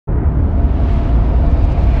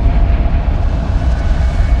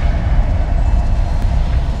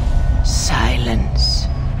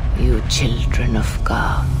children of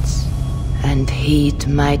gods, and heed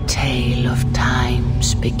my tale of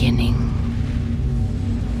time's beginning.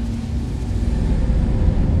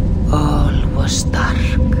 All was dark.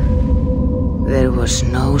 There was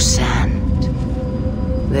no sand.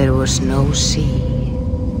 There was no sea.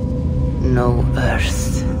 No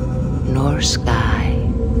earth, nor sky.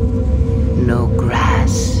 No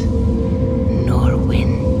grass, nor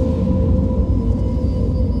wind.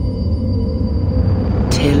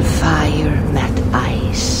 Till fire met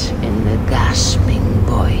ice in the gasping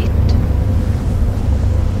void.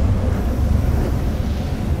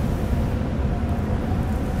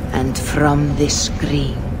 And from this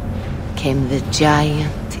scream came the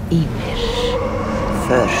giant Ymir,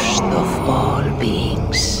 first of all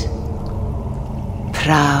beings.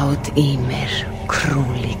 Proud Ymir,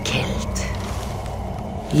 cruelly killed,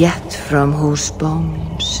 yet from whose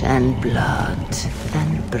bones and blood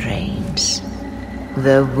and brains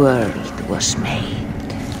the world was made.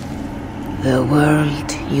 The world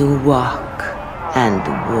you walk and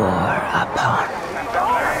war upon.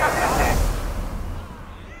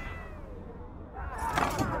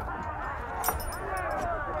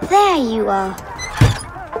 There you are.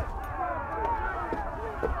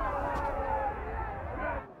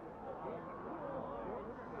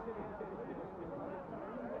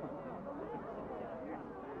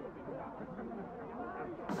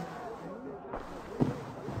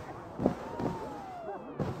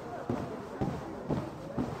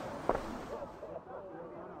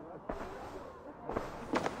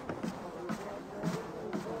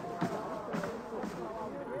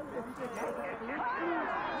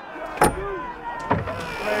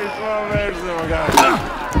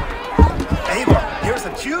 Abir, here's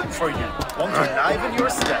a tune for you. Want to enliven your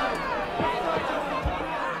step.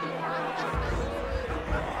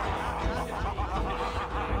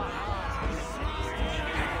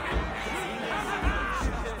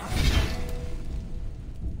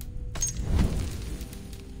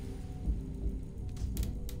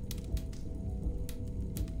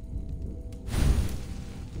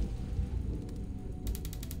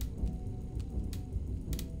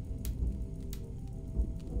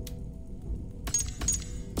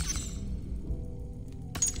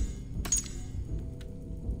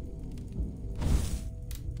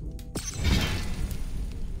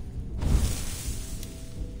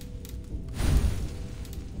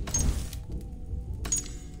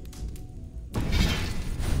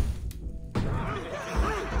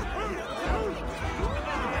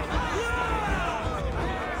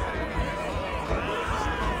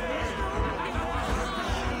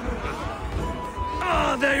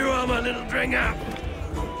 There you are, my little dringer.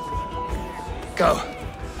 Go.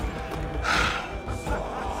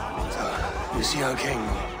 So, you see our king?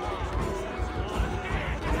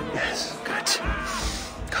 Yes, good.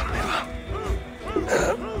 Come, Abir.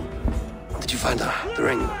 Did you find the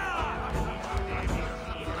ring?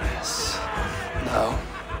 Yes. Now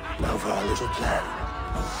for our little plan.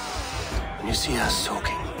 When you see us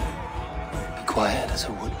talking, be quiet as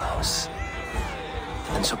a wood mouse,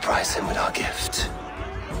 and surprise him with our gift.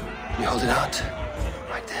 You hold it out,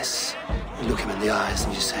 like this. You look him in the eyes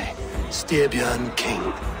and you say, Styrbjörn King,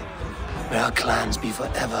 may our clans be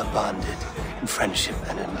forever bonded in friendship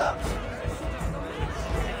and in love.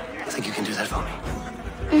 I think you can do that for me.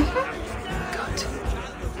 Good.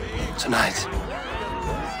 Tonight,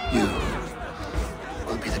 you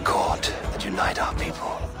will be the cord that unite our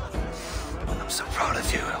people. I'm so proud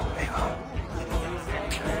of you, Abir.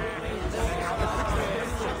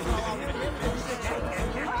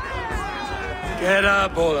 Get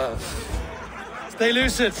up, Olaf. Stay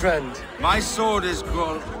lucid, friend. My sword is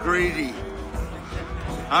greedy.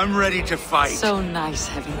 I'm ready to fight. So nice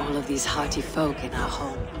having all of these hearty folk in our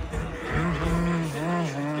home.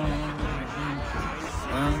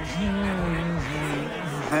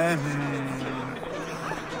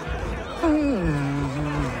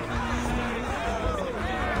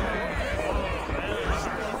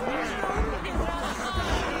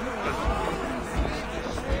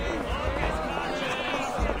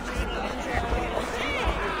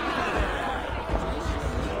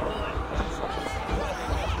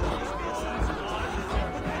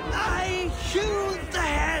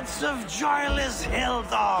 Of joyless hill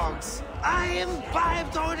dogs. I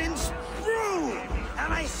imbibed Odin's brew,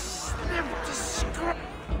 and I sniffed the scrub.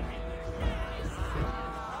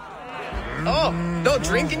 Oh, no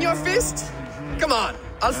drink in your fist? Come on,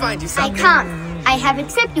 I'll find you something. I can't. I have a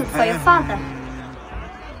tribute for your father.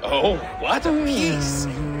 Oh, what a piece.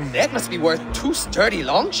 That must be worth 2 sturdy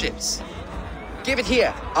longships. Give it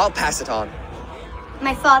here, I'll pass it on.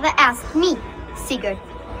 My father asked me, Sigurd.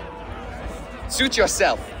 Suit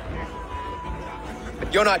yourself.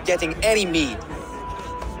 but you're not getting any mead.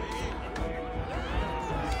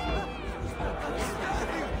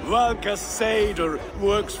 Valka Seder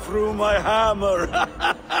works through my hammer.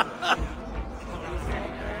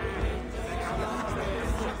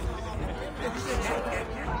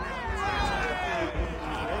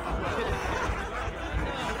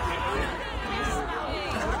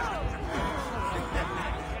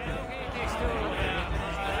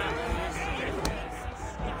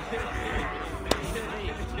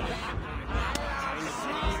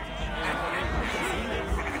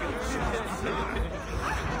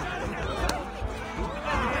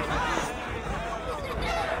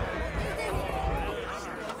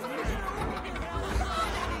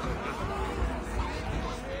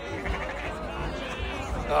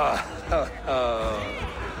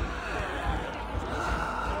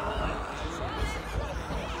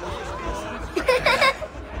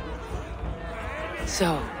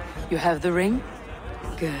 So, you have the ring?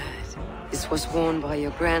 Good. This was worn by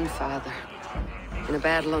your grandfather in a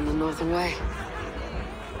battle on the Northern Way.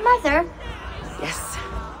 Mother, Yes,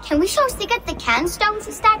 can we show Sigurd the canstones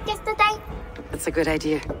we stacked yesterday? that's a good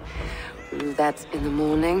idea. We'll do that in the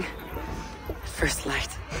morning. First light.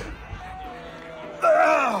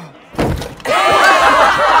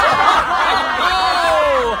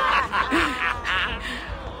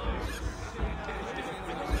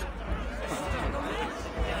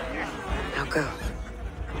 Now go.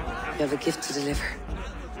 You have a gift to deliver.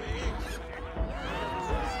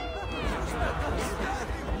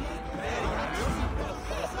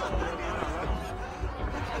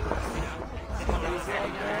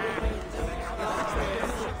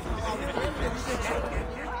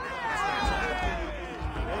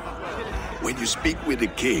 When you speak with the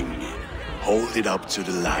king, hold it up to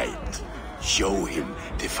the light. Show him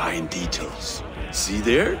the fine details. See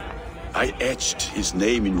there? I etched his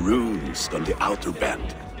name in runes on the outer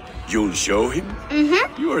band. You'll show him?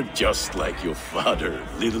 Mm-hmm. You're just like your father,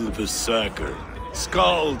 little berserker.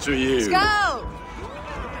 Skull to you. Go!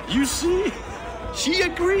 You see? She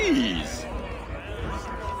agrees.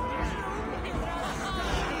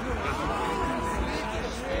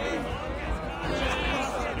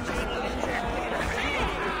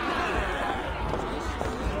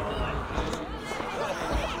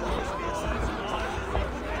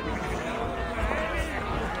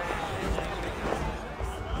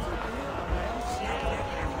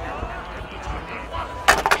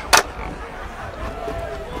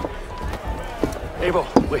 Abel,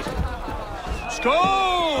 wait.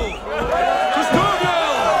 Skål! To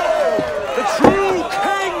Sturgill, the true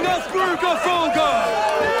king of Burgerfolga!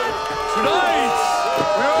 Tonight,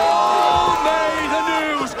 we all made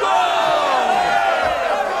anew. Skål!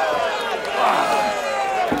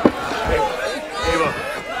 Ava.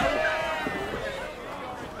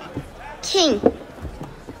 King,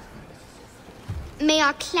 may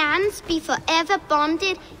our clans be forever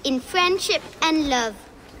bonded in friendship and love.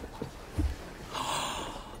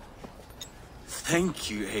 Thank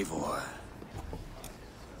you, Eivor.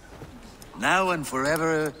 Now and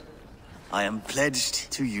forever, I am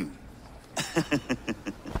pledged to you.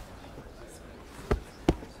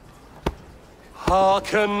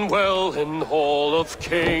 Hearken well in Hall of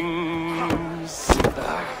Kings.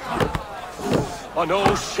 On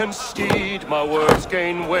ocean steed my words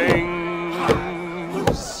gain wings.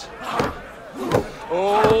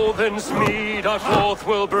 Odin's mead I forth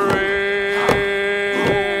will bring.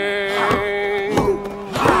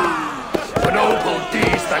 For noble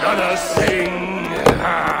deeds that others sing.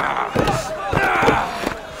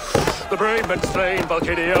 The brave men slain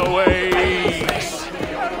Valkyria waits.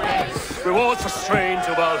 Rewards for strain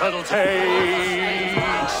to Valhalla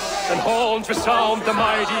takes, and horns resound the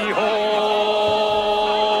mighty horn.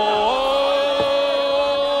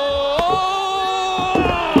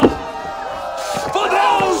 For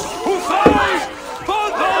those who fight, for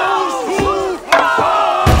those who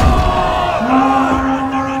fight.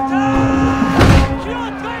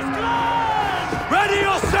 Ready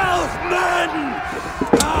yourself, men!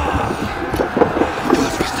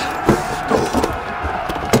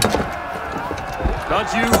 Not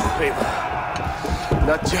you, Ava.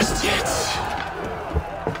 Not just yet.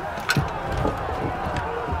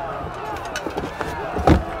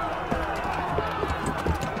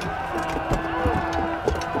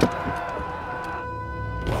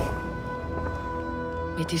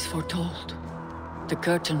 It is foretold. The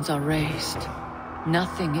curtains are raised.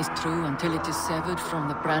 Nothing is true until it is severed from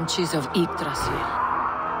the branches of Yggdrasil.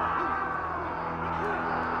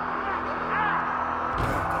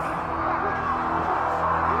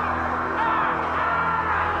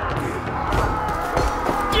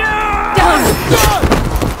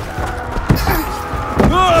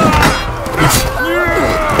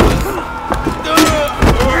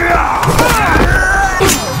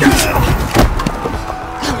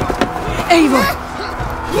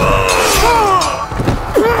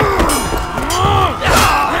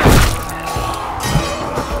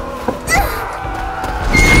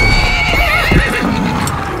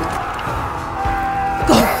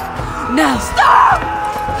 Now! Stop!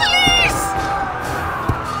 Please!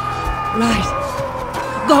 Right.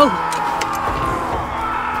 Go!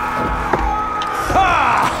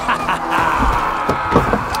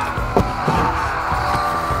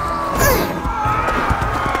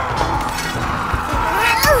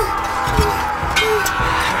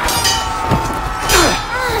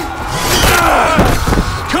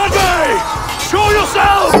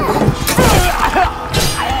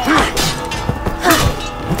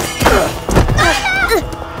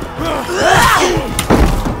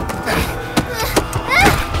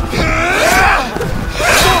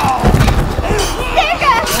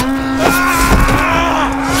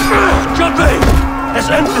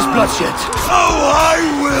 End this bloodshed. Oh,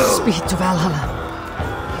 I will! Speed to Valhalla.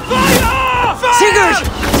 Fire! Fire! Sigurd!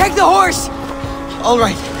 Take the horse! All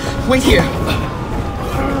right, wait here.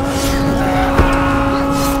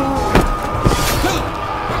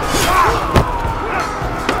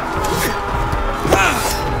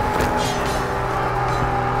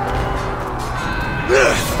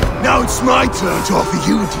 Now it's my turn to offer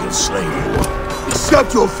you, dear slave.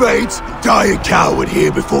 Accept your fate, die a coward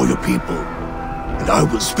here before your people. And I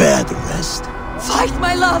will spare the rest. Fight,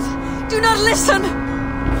 my love! Do not listen!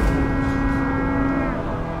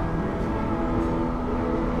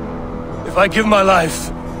 If I give my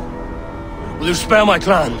life, will you spare my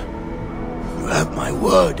clan? You have my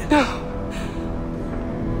word. No.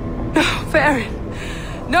 No, Aaron.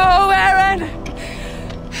 No, Aaron!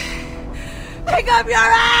 Pick up your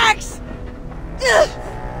axe! No!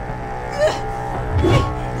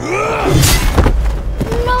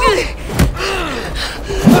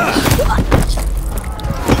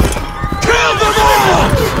 Kill them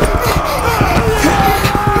all!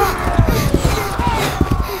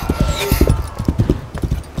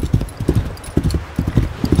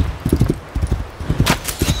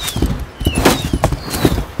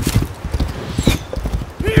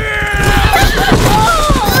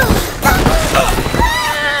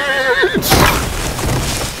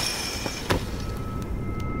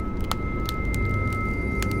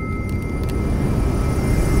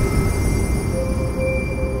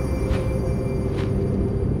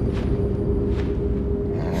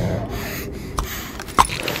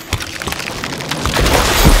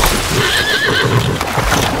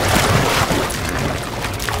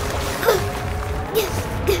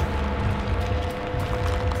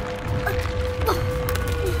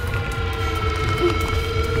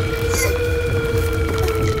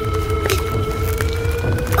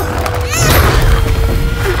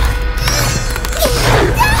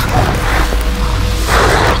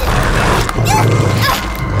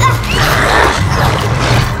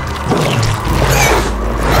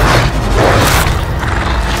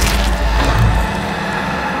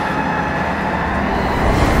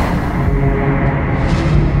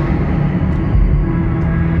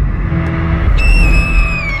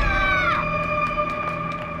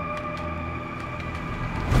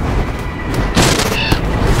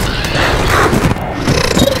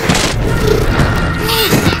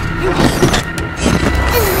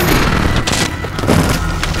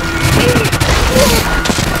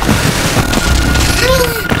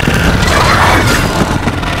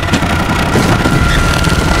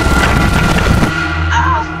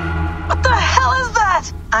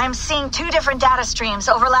 Data streams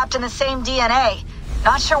overlapped in the same DNA.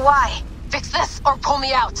 Not sure why. Fix this or pull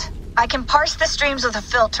me out. I can parse the streams with a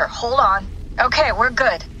filter. Hold on. Okay, we're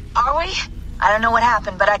good. Are we? I don't know what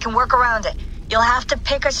happened, but I can work around it. You'll have to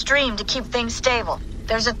pick a stream to keep things stable.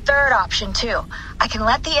 There's a third option, too. I can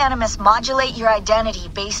let the Animus modulate your identity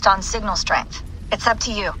based on signal strength. It's up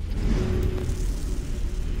to you.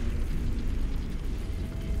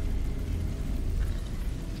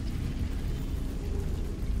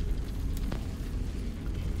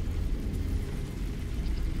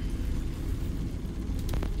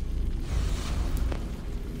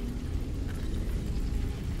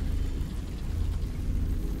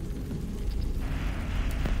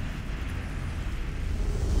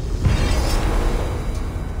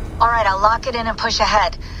 Alright, I'll lock it in and push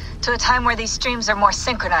ahead, to a time where these streams are more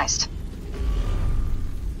synchronized.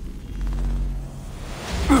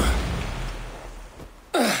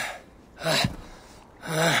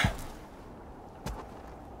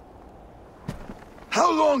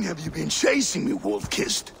 How long have you been chasing me,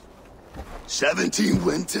 Wolf-Kissed? 17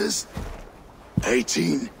 winters?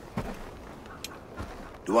 18?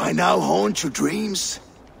 Do I now haunt your dreams?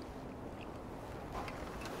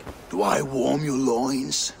 Do I warm your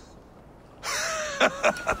loins?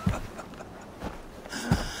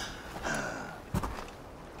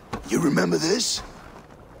 You remember this?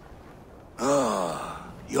 Ah,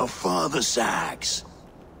 your father's axe.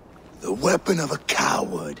 The weapon of a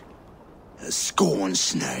coward. A scorn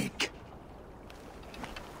snake.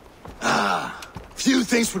 Few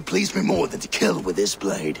things would please me more than to kill with this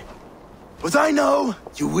blade. But I know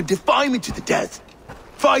you would defy me to the death,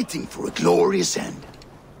 fighting for a glorious end.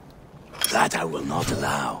 That I will not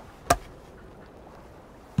allow.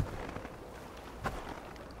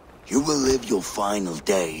 You will live your final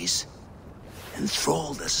days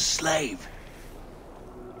enthralled as a slave.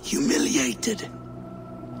 Humiliated.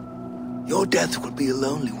 Your death will be a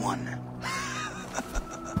lonely one.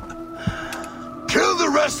 Kill the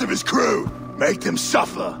rest of his crew! Make them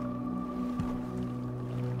suffer!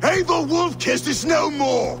 Abel Wolfkiss is no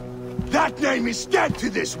more! That name is dead to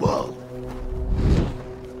this world!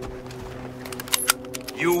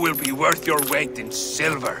 You will be worth your weight in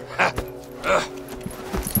silver.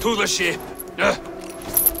 To the ship.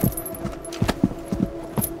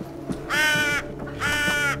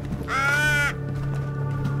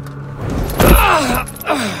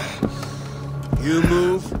 You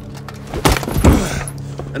move,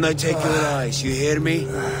 and I take your eyes, you hear me?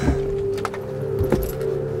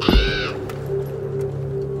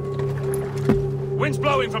 Wind's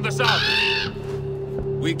blowing from the south.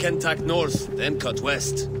 We can tack north, then cut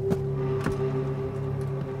west.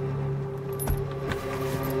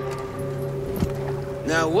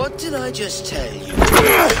 Now, what did I just tell you?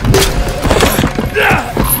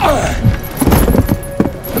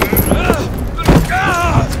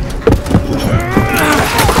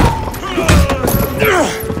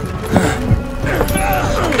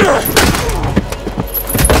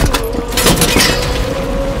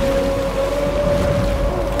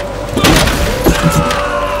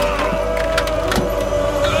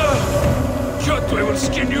 Shotway will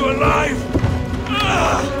skin you alive!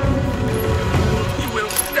 You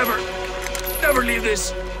will never leave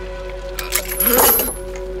this!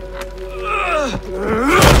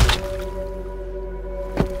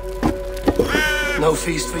 No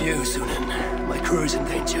feast for you, Sunan. My crew is in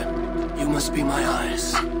danger. You must be my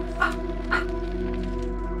eyes.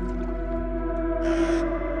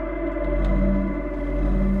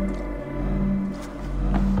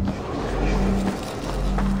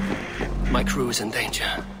 My crew is in danger.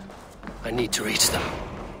 I need to reach them.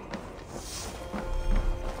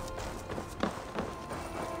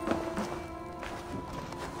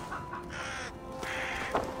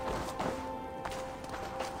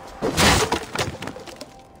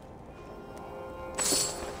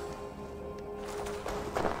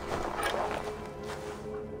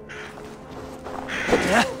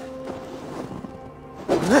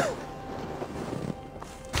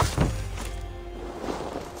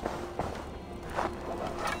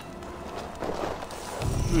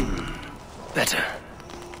 Better.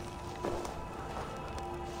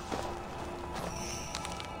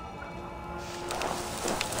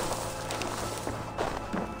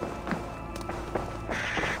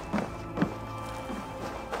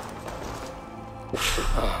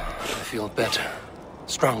 Oh, I feel better.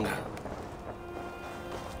 Stronger.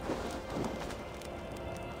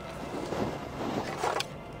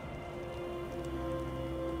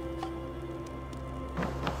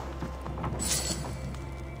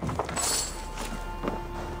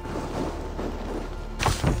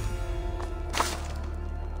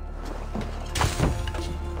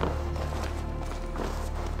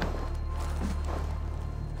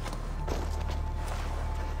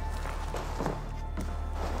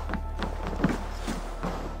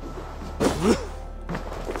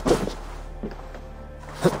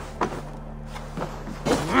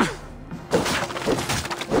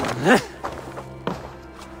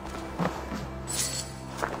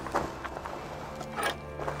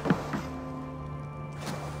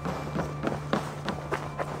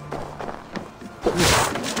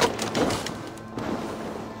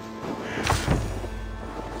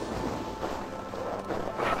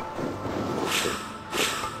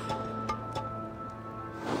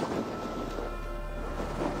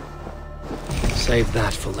 Save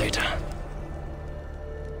that for later.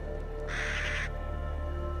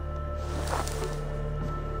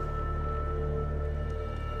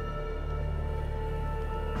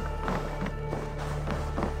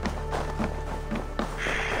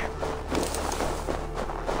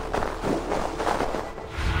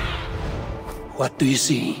 What do you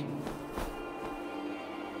see?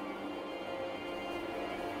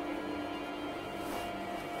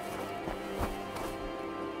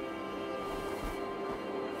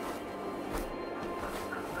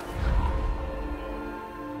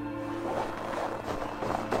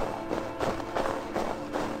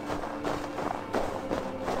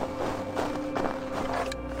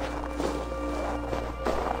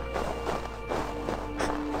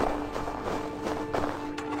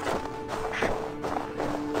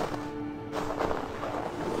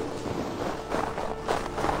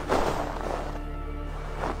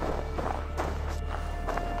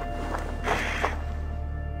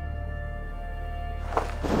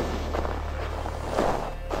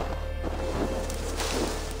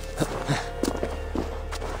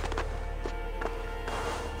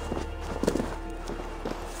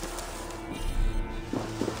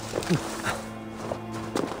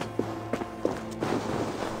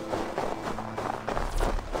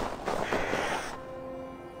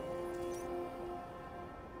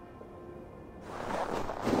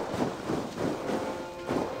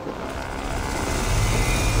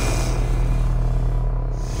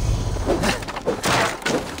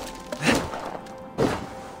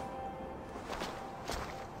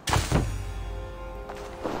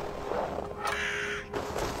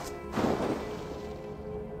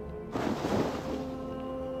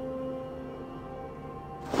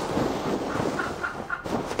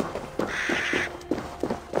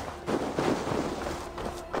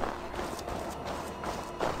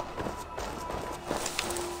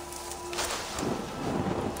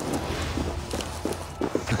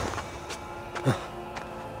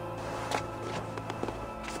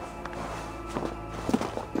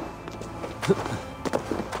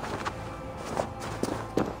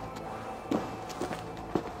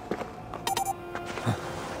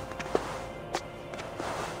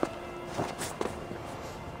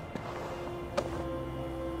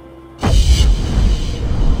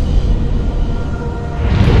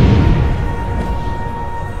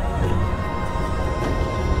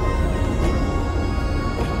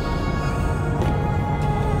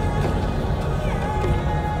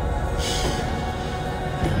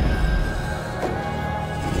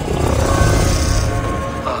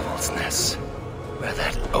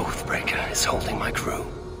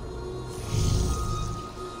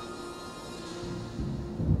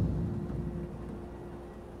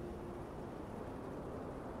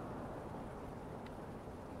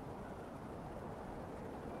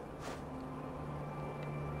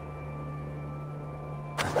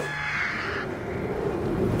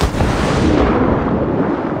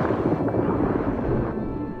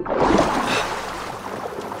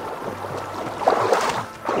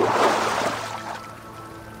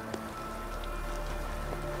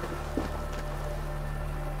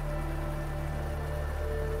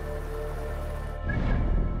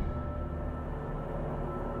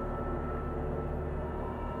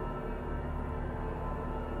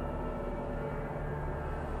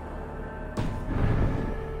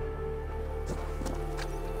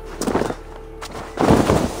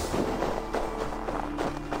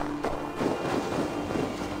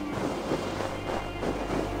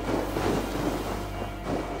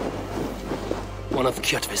 One of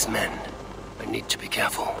Kjotve's men. I need to be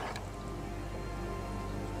careful.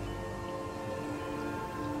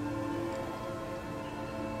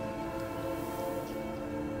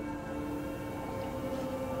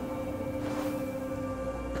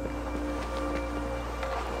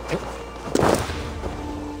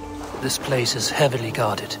 This place is heavily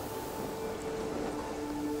guarded.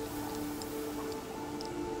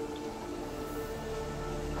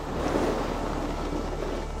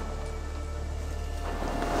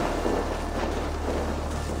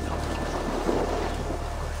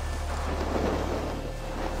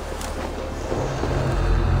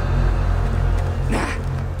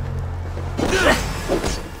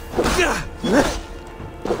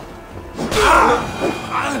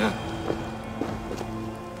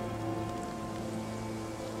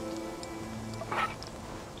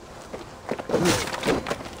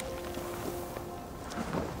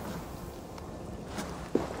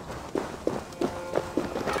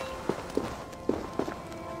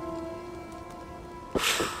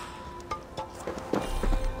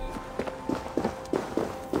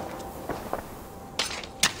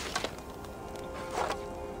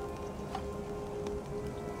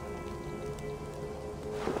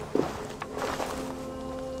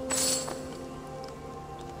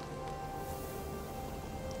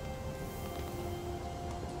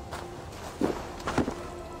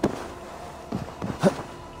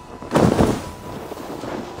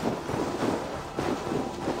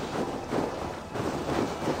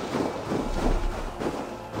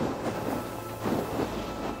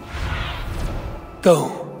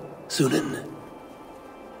 Go, Sunan.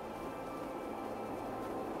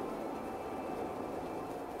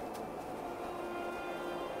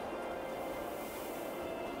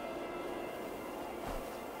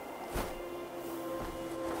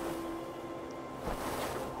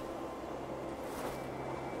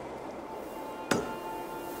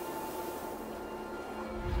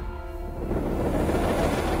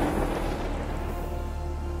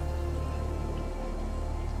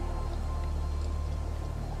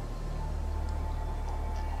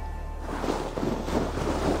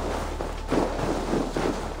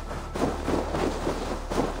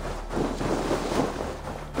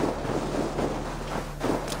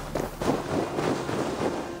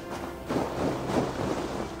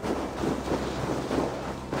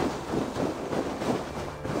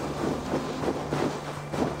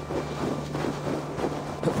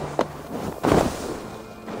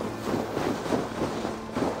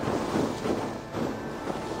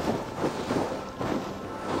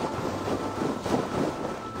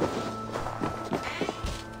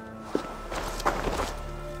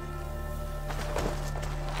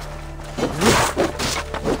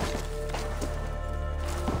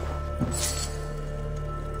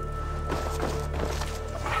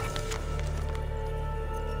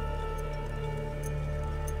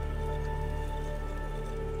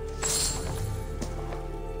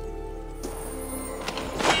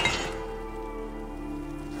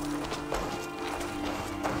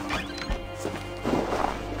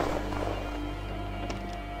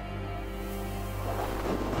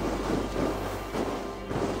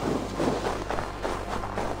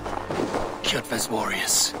 as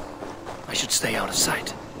warriors. I should stay out of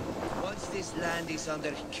sight. Once this land is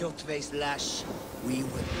under Kjotve's lash, we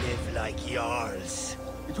will live like Jarls.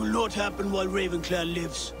 It will not happen while Ravenclan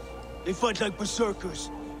lives. They fight like berserkers.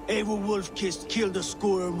 Eivor Wolf-Kissed killed a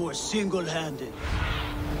score or more single-handed.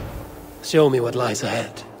 Show me what lies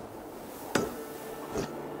ahead.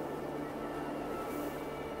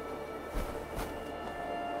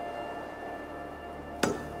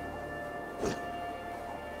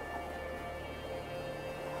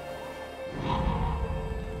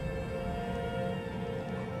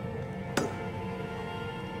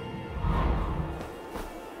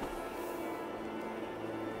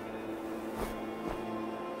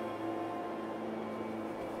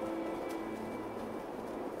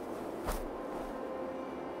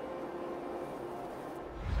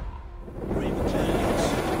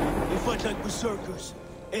 Like berserkers.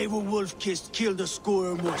 Eivor Wolf-Kissed killed a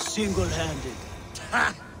score or more single-handed.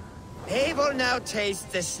 Ha! Eivor now tastes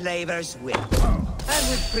the slaver's whip. And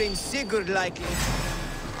with Prince Sigurd likely...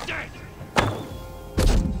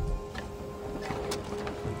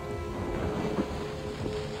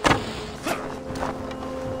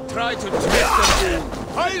 Try to twist the fool.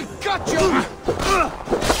 I'll cut you!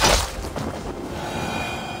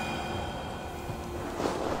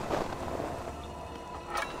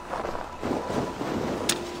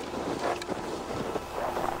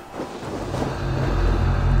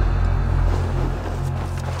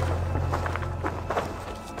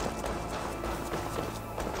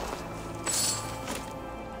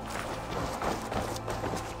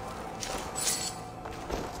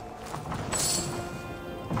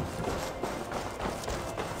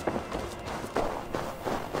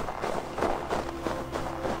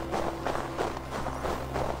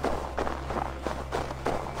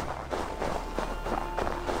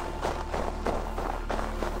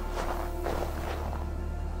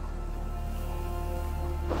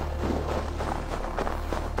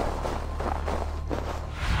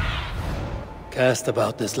 Cast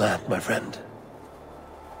about this land, my friend.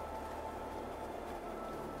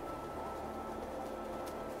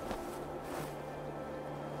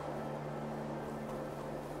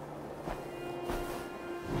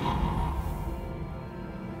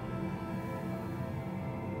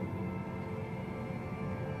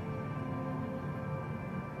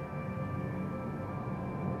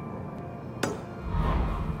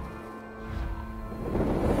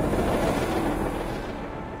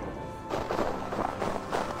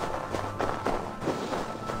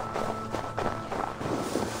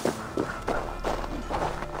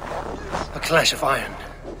 Clash of iron.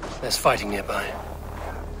 There's fighting nearby.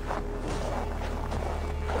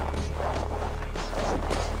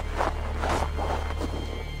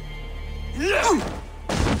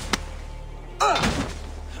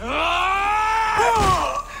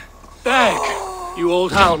 Bag! You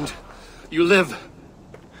old hound. You live.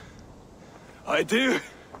 I do.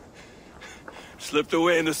 Slipped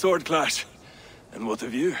away in the sword clash. And what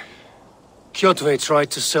of you? Kjotve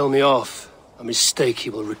tried to sell me off. A mistake he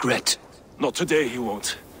will regret. Not today, he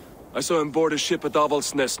won't. I saw him board a ship at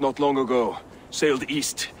Aval's Nest not long ago. Sailed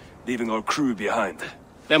east, leaving our crew behind.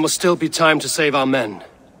 There must still be time to save our men.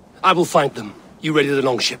 I will find them. You ready the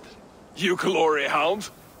longship? You glory hound?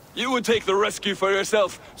 You would take the rescue for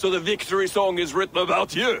yourself, so the victory song is written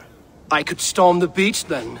about you. I could storm the beach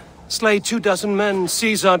then. Slay 24 men,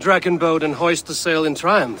 seize our dragon boat and hoist the sail in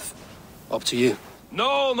triumph. Up to you.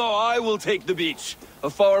 No, I will take the beach. A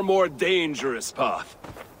far more dangerous path.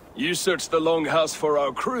 You search the longhouse for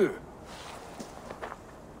our crew.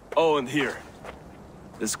 Oh, and here.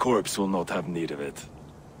 This corpse will not have need of it.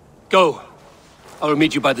 Go. I will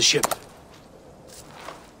meet you by the ship.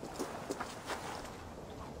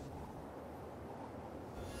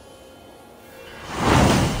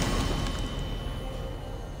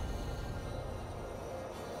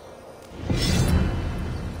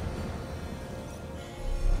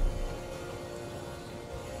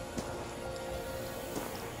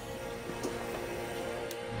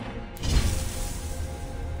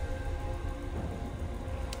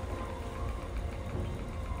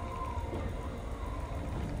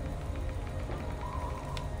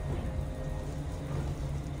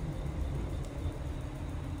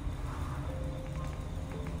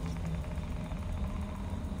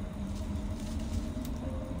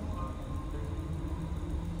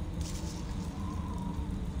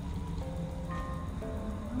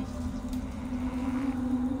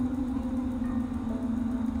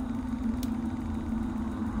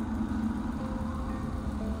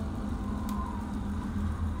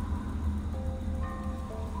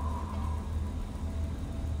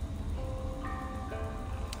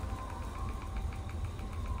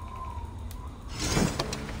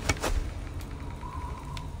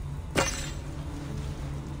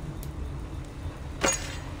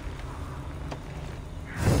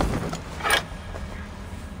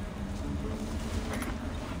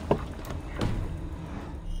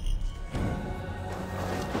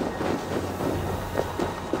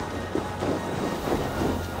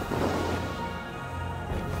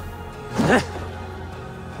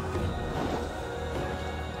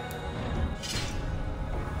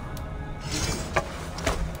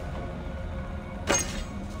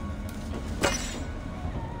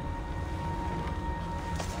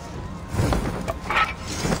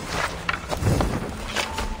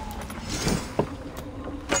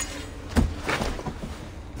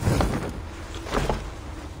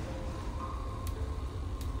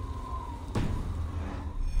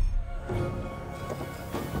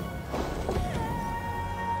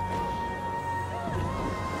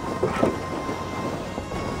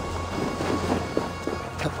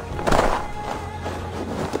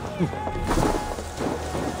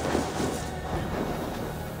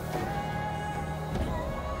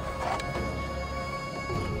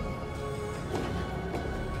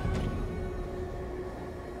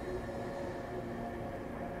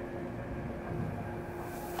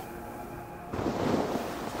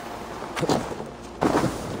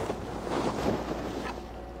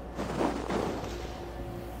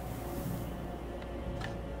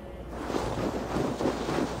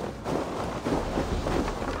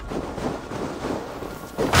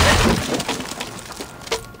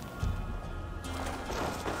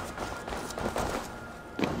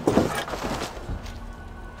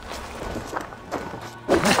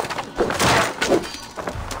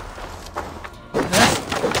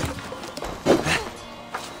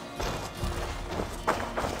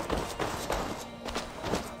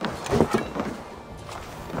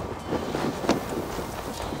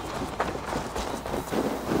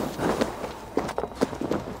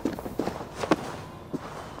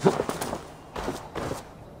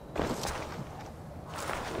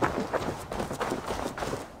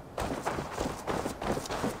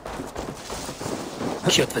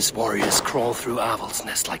 Kjotve's warriors crawl through Aval's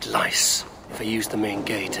nest like lice. If I use the main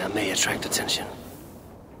gate, I may attract attention.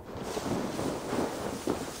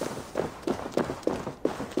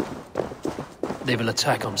 They will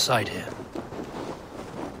attack on sight here.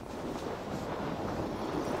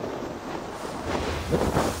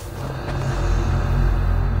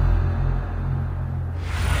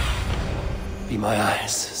 Be my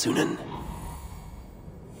eyes, Sunan.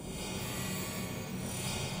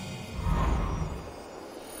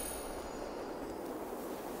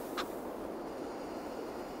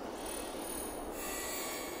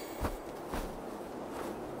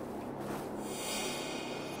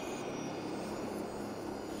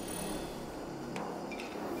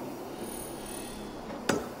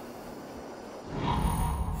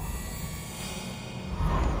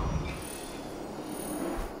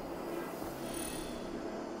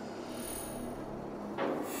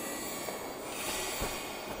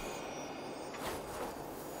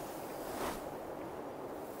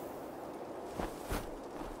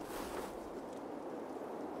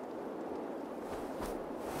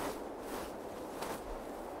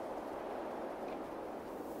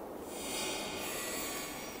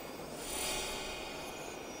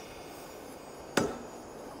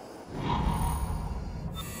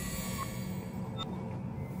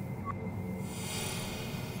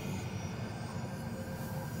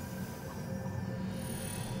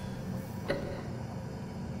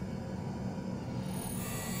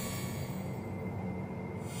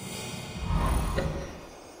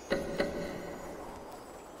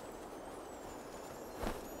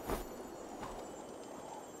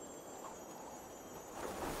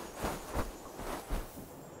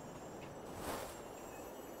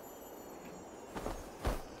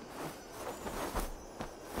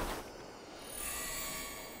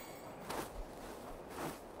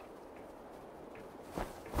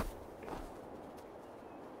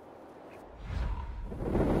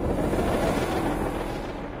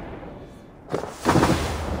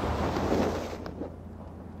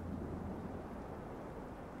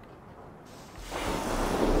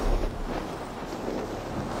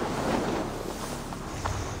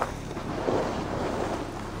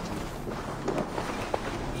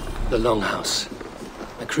 The longhouse.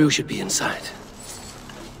 My crew should be inside.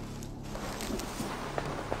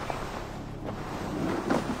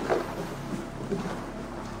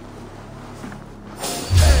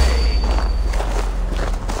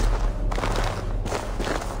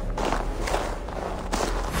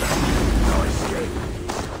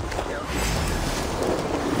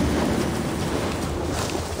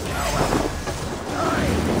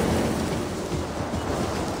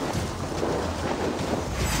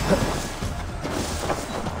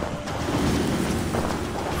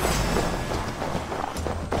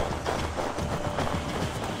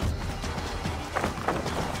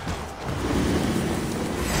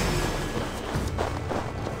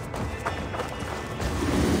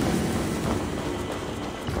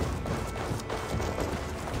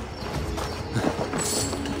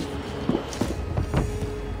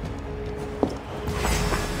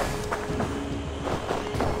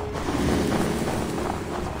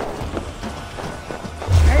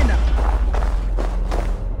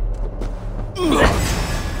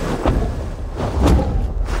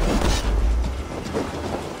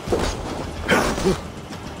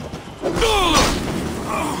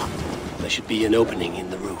 There should be an opening in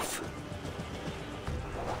the roof.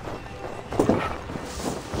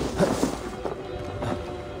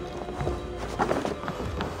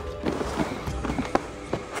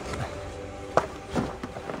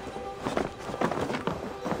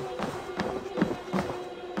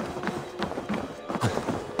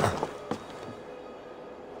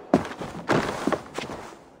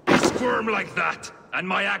 Squirm like that, and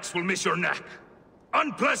my axe will miss your neck.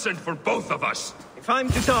 Unpleasant for both of us. If I'm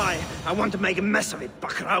to die, I want to make a mess of it,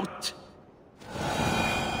 Buckraut.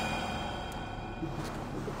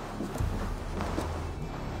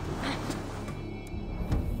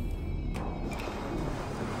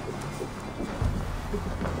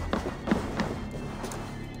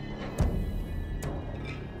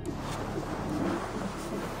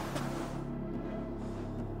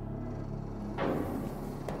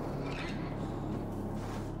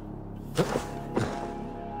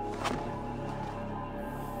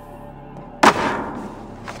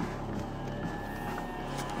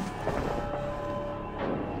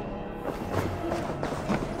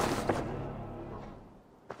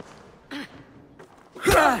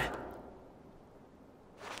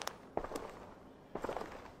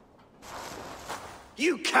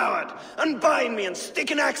 You coward! Unbind me and stick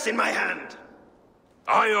an axe in my hand!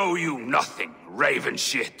 I owe you nothing, raven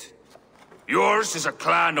shit. Yours is a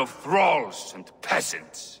clan of thralls and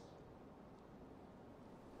peasants.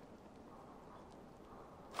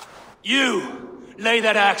 You! Lay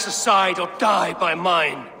that axe aside or die by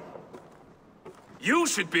mine. You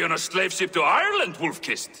should be on a slave ship to Ireland,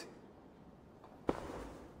 Wolf-Kissed.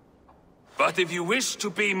 But if you wish to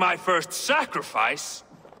be my first sacrifice,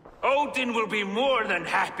 Odin will be more than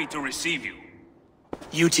happy to receive you.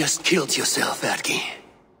 You just killed yourself, Adki.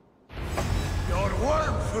 Your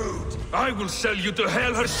worm food! I will sell you to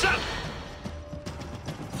Hel herself!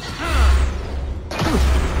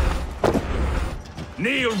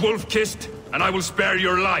 Kneel, Wolf-Kissed, and I will spare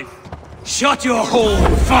your life. Shut your hole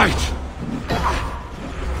and fight!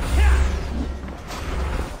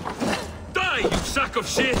 Die, you sack of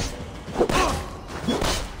shit!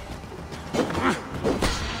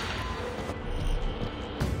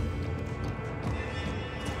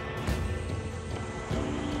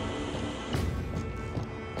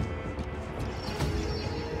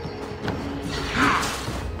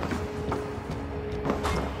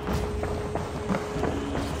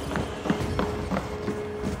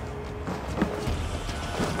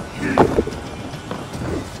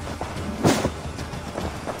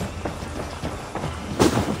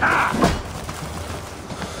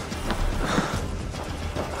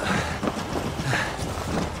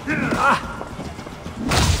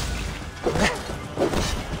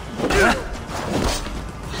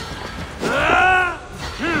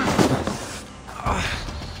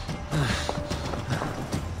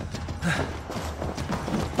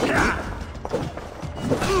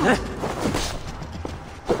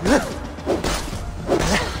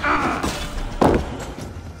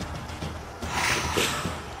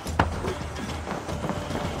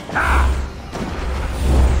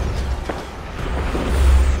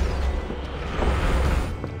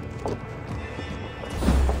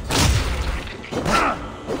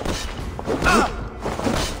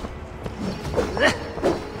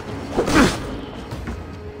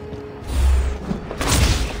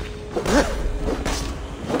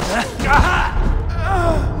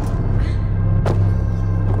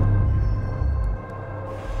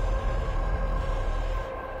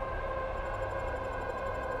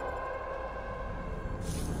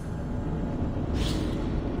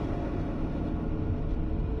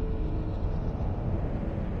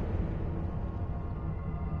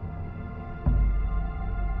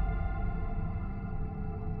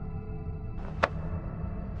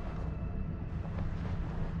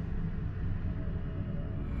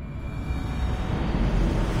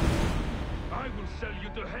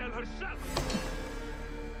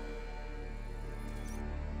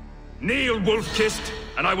 Kneel, Wolf-Kissed,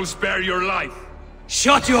 and I will spare your life.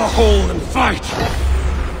 Shut your hole and fight!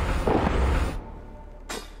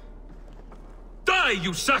 Die,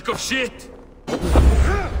 you sack of shit!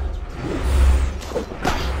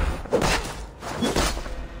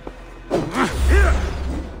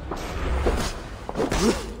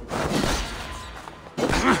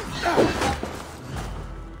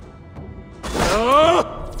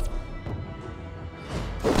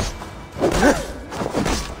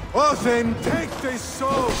 Then take this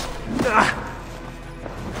soul!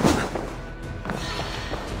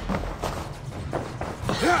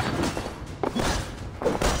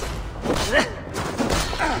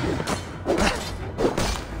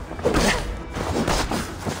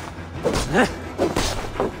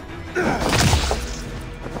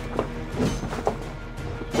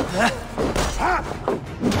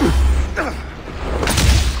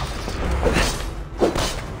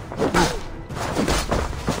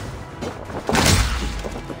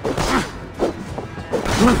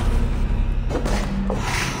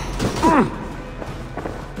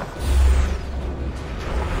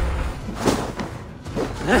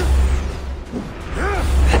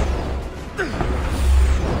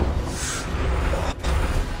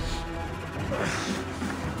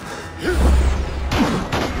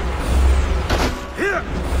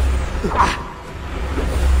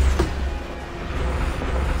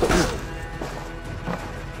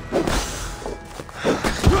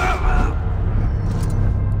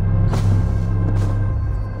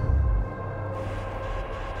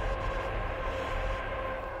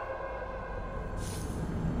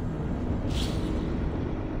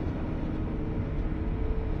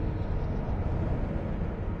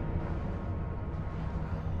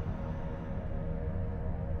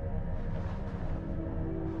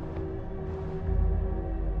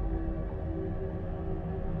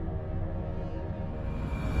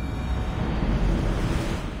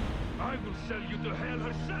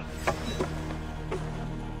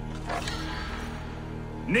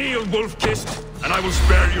 Kneel, Wolf-Kissed, and I will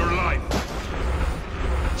spare your life.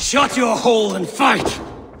 Shut your hole and fight!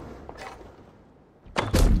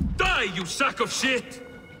 Die, you sack of shit!